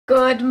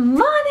Good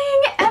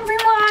morning,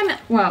 everyone.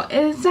 Well,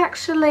 it's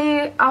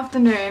actually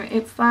afternoon.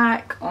 It's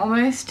like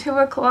almost 2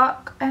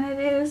 o'clock and it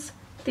is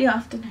the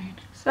afternoon.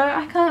 So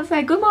I can't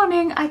say good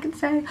morning, I can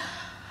say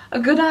a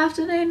good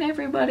afternoon,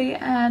 everybody,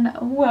 and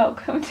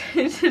welcome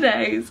to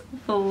today's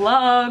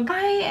vlog.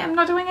 I am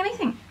not doing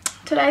anything.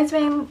 Today's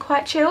been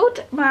quite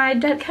chilled. My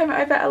dad came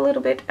over a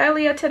little bit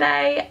earlier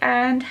today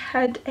and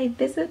had a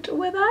visit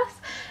with us.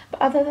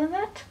 But other than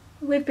that,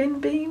 we've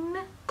been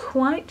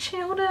quite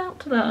chilled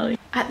out today.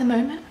 At the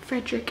moment,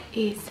 Frederick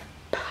is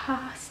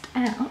passed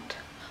out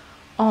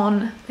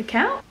on the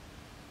couch.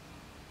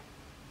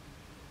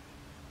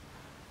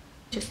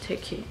 Just too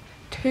cute.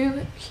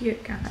 Too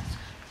cute, guys.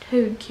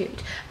 Too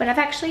cute. But I've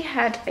actually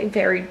had a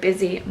very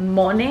busy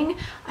morning.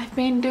 I've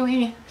been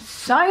doing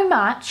so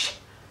much,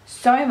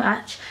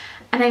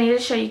 and I need to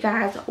show you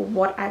guys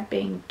what I've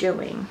been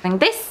doing.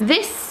 This,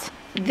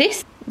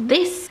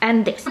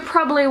 and this. You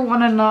probably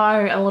want to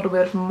know a little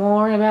bit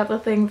more about the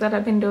things that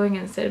I've been doing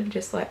instead of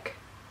just like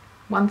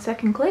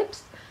 1-second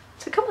clips.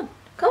 So come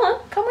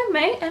with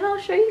me and I'll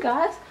show you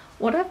guys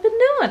what I've been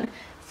doing.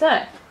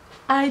 So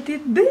I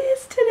did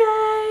this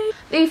today.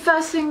 The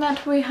first thing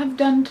that we have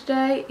done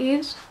today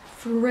is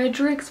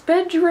Frederick's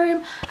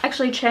bedroom. I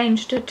actually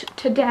changed it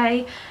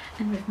today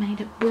and we've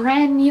made it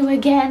brand new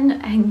again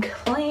and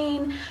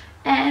clean.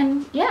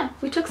 And yeah,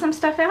 we took some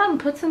stuff out and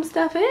put some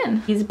stuff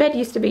in. His bed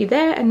used to be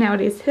there and now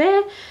it is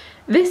there.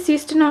 This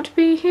used to not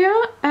be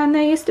here and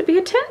there used to be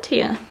a tent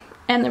here.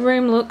 And the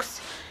room looks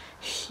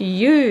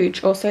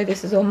huge. Also,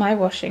 this is all my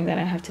washing that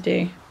I have to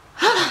do.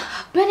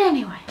 But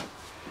anyway,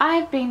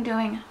 I've been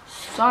doing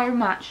so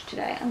much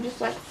today. I'm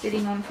just like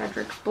sitting on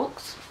Frederick's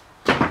books.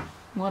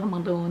 What am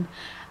I doing?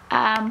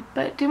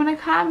 But do you want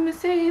to come and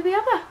see the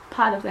other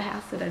part of the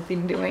house that I've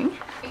been doing?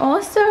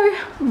 Also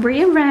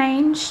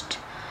rearranged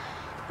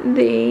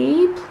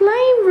the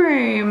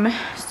playroom.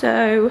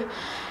 So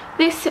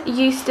this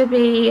used to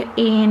be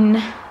in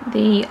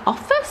the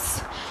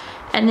office,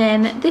 and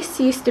then this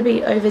used to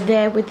be over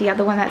there with the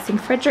other one that's in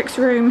Frederick's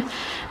room,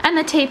 and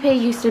the TP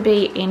used to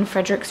be in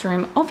Frederick's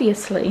room,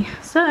 obviously.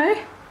 So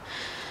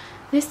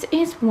this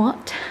is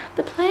what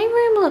the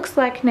playroom looks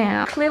like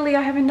now. Clearly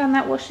I haven't done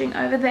that washing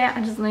over there.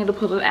 I just need to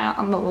put it out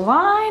on the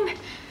line.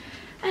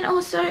 And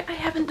also I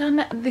haven't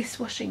done this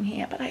washing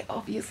here, but I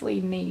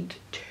obviously need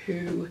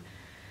to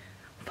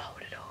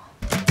fold it all.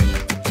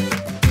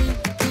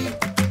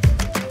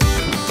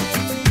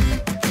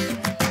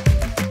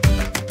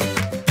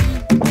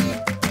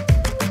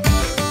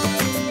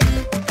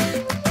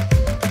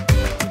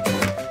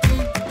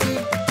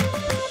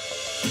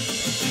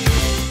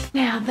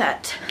 Now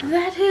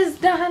that is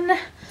done,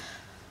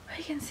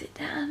 we can sit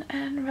down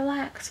and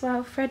relax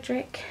while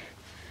Frederick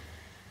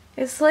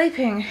is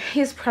sleeping.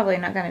 He's probably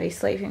not going to be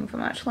sleeping for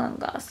much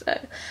longer,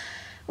 so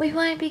we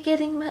won't be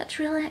getting much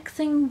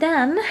relaxing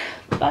done,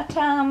 but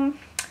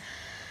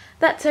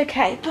that's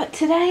okay. But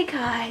today,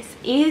 guys,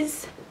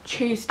 is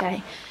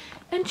Tuesday,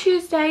 and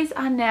Tuesdays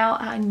are now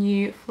our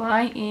new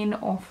fly in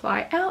or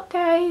fly out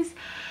days.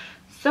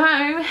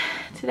 So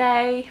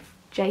today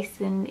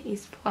Jason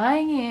is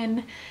flying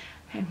in.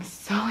 I'm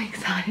so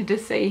excited to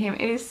see him.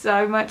 It is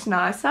so much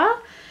nicer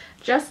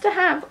just to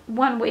have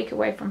 1 week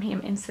away from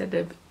him instead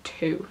of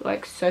 2.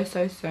 Like so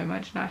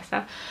much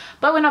nicer.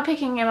 But we're not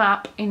picking him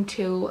up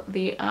until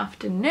the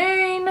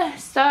afternoon,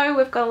 so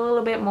we've got a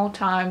little bit more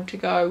time to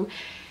go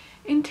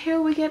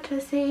until we get to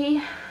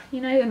see,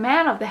 you know, the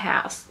man of the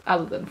house,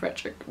 other than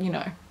Frederick. You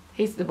know,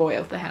 he's the boy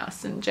of the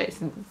house and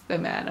Jason's the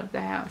man of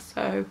the house.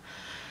 So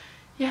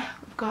yeah,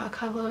 we've got a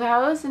couple of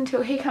hours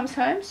until he comes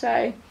home,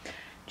 so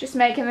just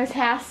making this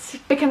house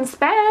spick and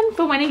span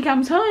for when he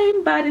comes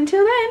home. But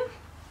until then,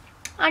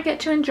 I get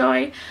to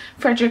enjoy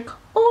Frederick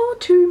all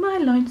to my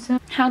lonesome.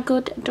 How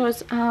good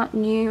does our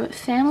new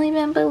family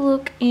member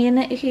look in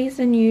his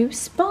new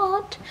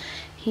spot?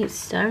 He's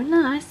so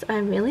nice. I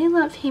really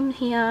love him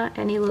here,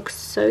 and he looks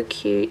so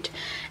cute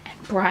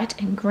and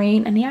bright and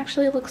green, and he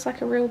actually looks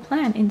like a real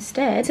plant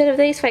instead of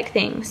these fake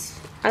things.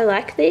 I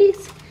like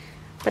these,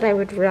 but I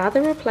would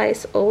rather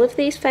replace all of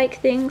these fake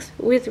things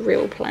with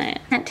real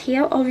plants. And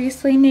here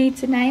obviously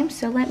needs a name,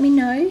 so let me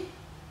know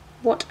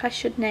what I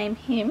should name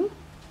him.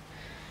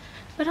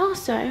 But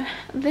also,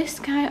 this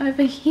guy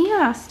over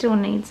here still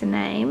needs a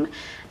name.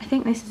 I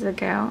think this is a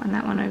girl and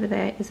that one over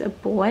there is a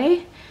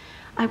boy.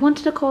 I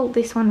wanted to call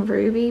this one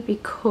Ruby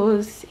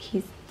because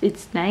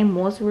its name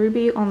was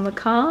Ruby on the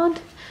card.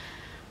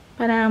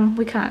 But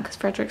we can't because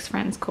Frederick's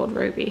friend's called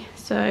Ruby.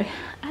 So,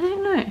 I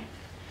don't know.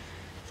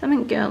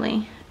 Something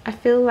girly. I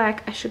feel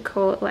like I should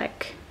call it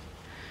like,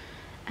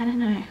 I don't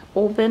know,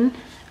 Auburn.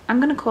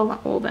 I'm going to call it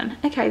Auburn.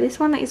 Okay, this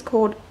one is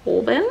called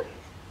Auburn.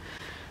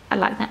 I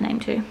like that name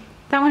too.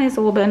 That one is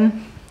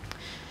Auburn.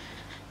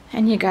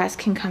 And you guys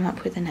can come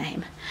up with a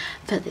name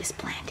for this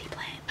planty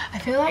plant. I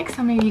feel like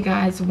some of you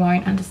guys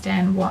won't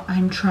understand what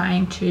I'm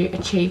trying to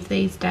achieve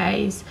these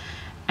days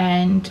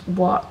and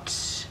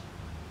what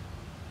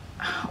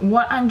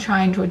I'm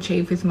trying to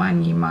achieve with my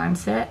new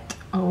mindset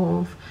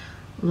of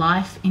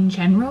life in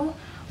general.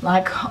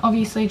 Like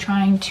obviously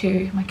trying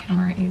to, my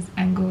camera is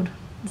angled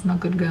It's not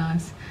good,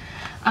 guys.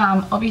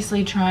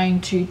 Obviously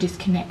trying to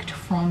disconnect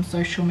from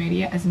social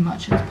media as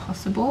much as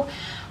possible,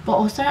 but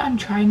also I'm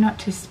trying not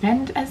to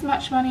spend as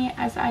much money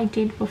as I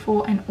did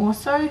before, and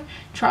also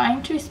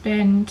trying to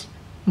spend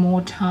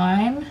more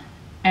time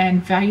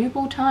and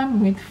valuable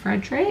time with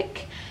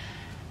Frederick.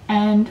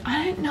 And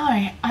I don't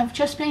know, I've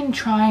just been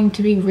trying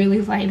to be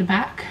really laid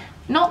back,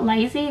 not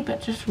lazy,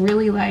 but just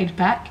really laid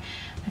back.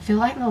 I feel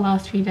like the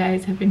last few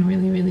days have been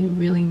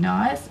really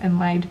nice and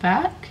laid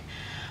back.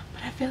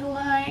 I feel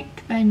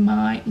like they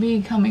might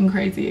be coming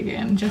crazy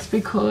again, just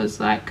because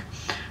like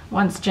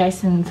once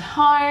Jason's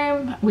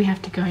home we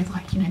have to go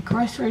like, you know,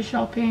 grocery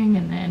shopping,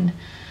 and then,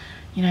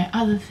 you know,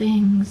 other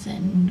things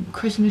and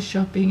Christmas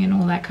shopping and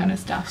all that kind of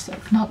stuff. So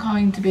it's not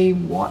going to be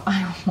what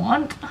I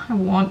want. I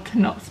want to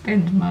not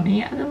spend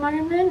money at the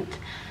moment.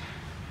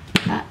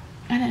 But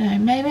I don't know,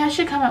 maybe I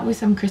should come up with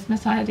some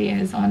Christmas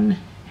ideas on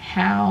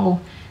how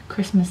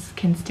Christmas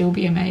can still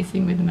be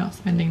amazing with not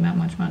spending that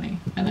much money.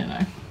 I don't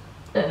know.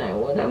 I don't know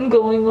what I'm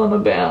going on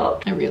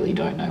about. I really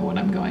don't know what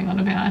I'm going on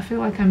about. I feel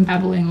like I'm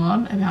babbling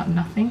on about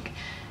nothing,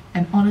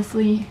 and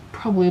honestly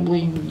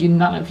probably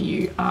none of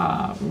you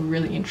are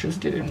really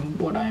interested in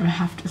what I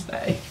have to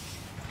say.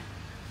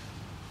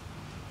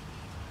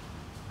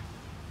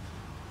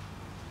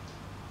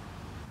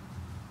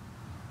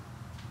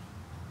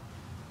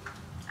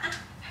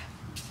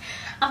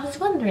 I was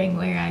wondering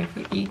where I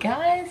put you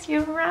guys.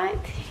 You're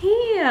right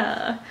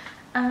here.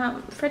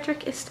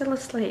 Frederick is still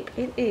asleep.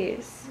 It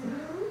is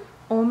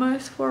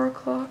almost 4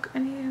 o'clock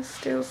and he is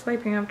still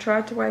sleeping. I've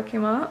tried to wake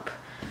him up,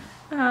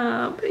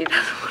 but he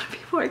doesn't want to be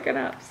woken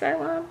up.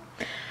 So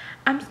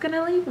I'm just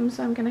gonna leave him.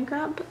 So I'm gonna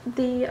grab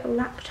the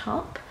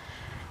laptop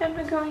and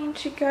we're going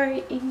to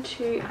go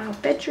into our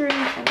bedroom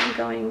and I'm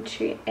going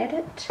to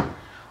edit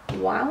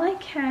while I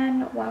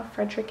can, while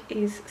Frederick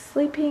is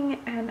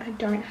sleeping, and I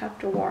don't have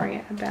to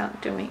worry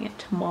about doing it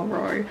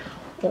tomorrow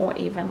or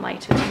even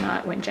later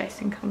tonight when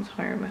Jason comes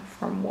home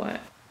from work.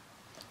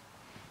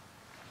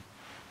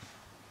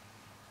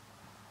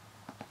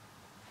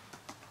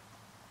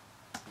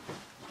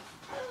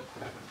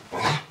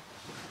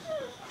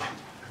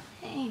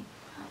 Hey,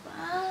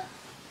 Papa.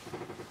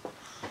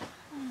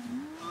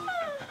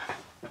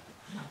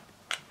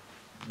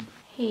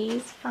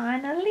 He's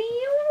finally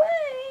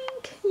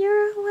awake.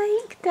 You're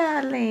awake,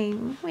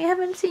 darling. We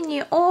haven't seen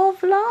you all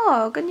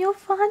vlog and you're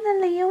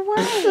finally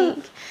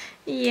awake.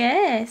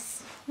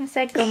 Yes. You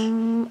say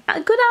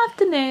good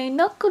afternoon,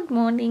 not good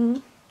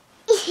morning.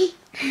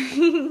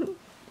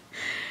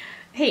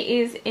 He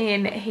is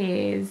in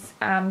his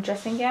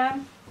dressing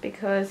gown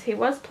because he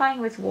was playing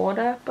with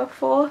water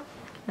before.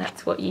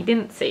 That's what you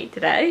didn't see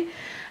today.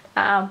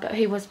 But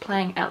he was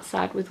playing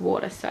outside with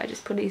water, so I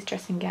just put his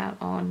dressing gown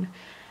on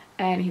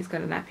and he's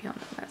got a nappy on.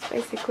 That's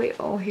basically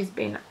all he's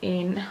been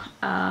in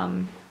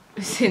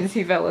since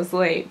he fell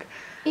asleep.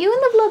 Are you in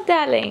the vlog,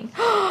 darling?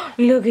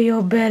 Look at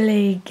your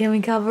belly. Can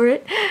we cover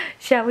it?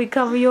 Shall we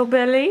cover your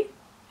belly?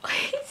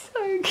 He's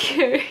so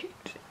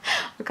cute.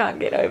 I can't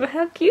get over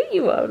how cute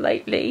you are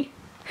lately.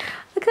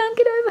 I can't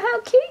get over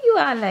how cute you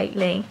are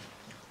lately.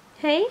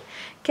 Hey,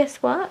 guess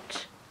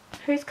what?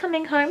 Who's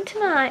coming home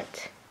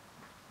tonight?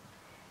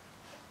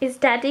 Is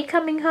Daddy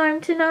coming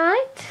home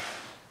tonight?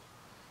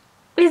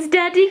 Is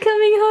Daddy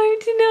coming home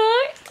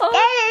tonight? Oh.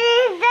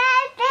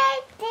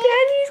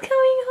 Daddy's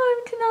coming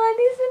home tonight,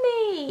 isn't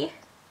he?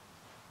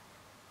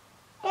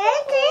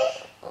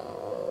 Daddy.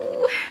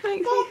 Oh,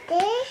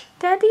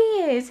 Daddy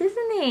is,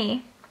 isn't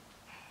he?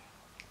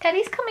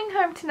 Daddy's coming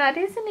home tonight,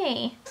 isn't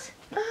he?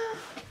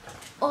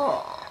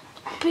 Oh,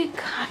 big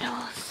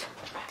cuddles.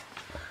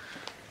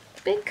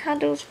 Big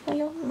cuddles for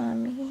your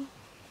mummy.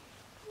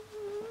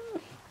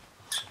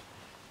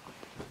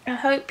 I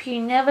hope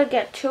you never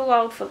get too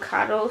old for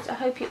cuddles. I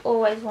hope you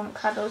always want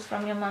cuddles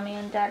from your mummy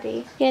and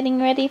daddy.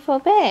 Getting ready for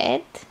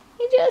bed?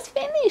 You just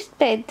finished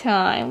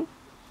bedtime.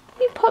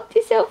 You popped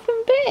yourself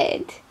in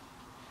bed.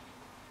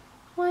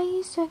 Why are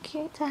you so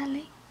cute,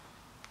 darling?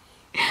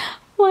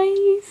 Why are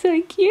you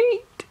so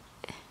cute?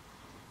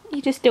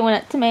 You're just doing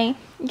it to me.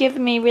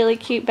 Giving me really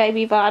cute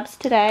baby vibes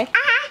today.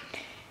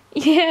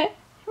 Yeah,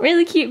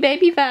 really cute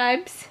baby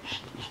vibes.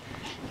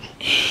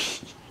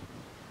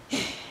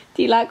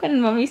 Do you like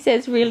when Mummy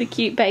says really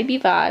cute baby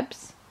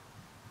vibes?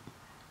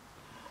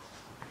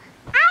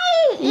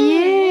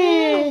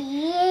 Yeah.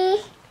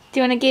 Do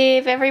you want to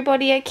give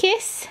everybody a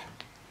kiss?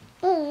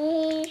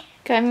 Go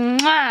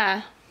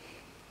mwah.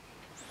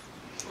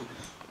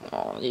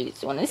 Oh, you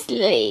just want to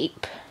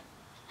sleep.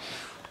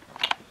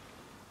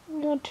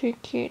 You're too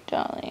cute,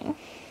 darling.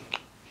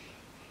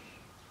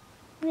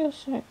 You're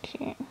so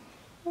cute.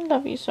 I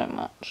love you so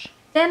much.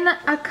 Been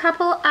a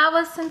couple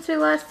hours since we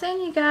last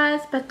seen you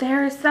guys, but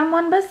there is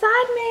someone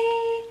beside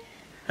me.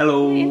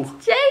 Hello. It's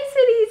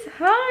Jason. He's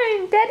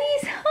home.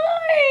 Daddy's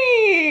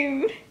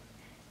home.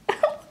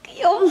 Look at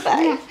your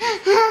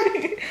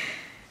face.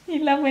 You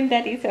love when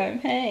Daddy's home,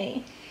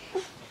 hey?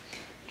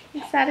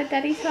 You excited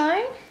Daddy's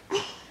home?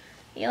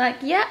 You're like,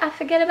 yeah, I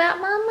forget about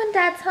Mum when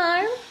Dad's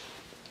home.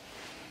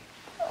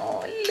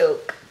 Oh,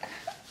 look.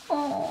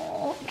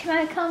 Oh, Can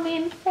I come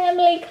in?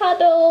 Family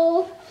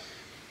cuddle.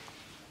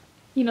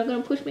 You're not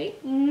gonna push me?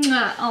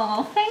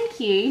 Oh, thank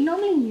you.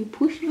 Normally you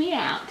push me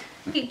out.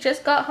 We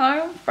just got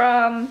home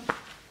from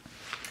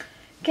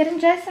getting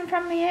Jason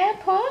from the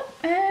airport,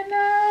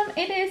 and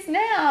it is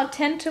now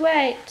 10 to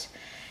 8.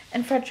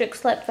 And Frederick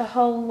slept the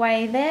whole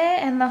way there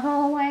and the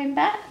whole way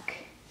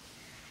back.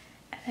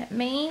 And it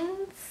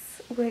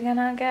means we're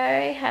gonna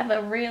go have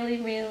a really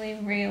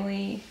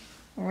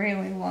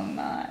long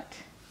night.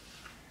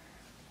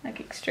 Like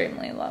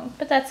extremely long.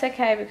 But that's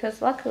okay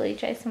because luckily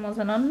Jason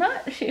wasn't on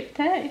night shift,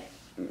 hey?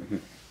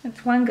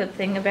 That's one good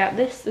thing about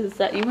this is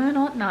that you weren't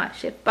on night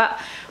shift. But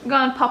we're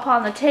going to pop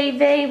on the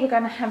TV. We're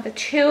going to have a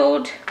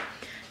chilled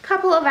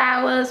couple of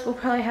hours. We'll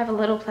probably have a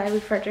little play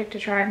with Frederick to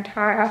try and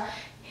tire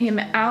him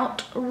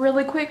out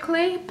really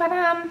quickly. But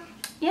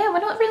yeah, we're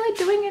not really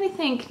doing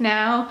anything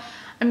now.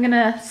 I'm going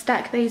to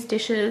stack these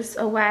dishes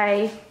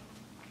away.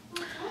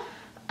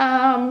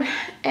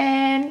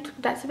 And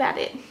that's about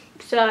it.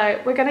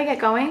 So we're going to get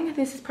going.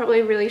 This is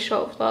probably a really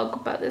short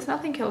vlog, but there's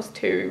nothing else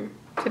to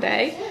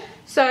today.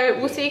 So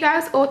we'll see you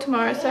guys all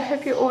tomorrow. So I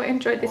hope you all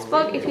enjoyed this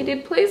vlog. If you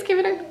did, please give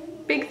it a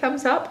big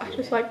thumbs up. I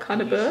just like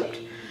kind of burped.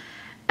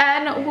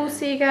 And we'll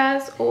see you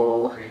guys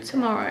all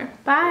tomorrow.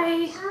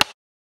 Bye.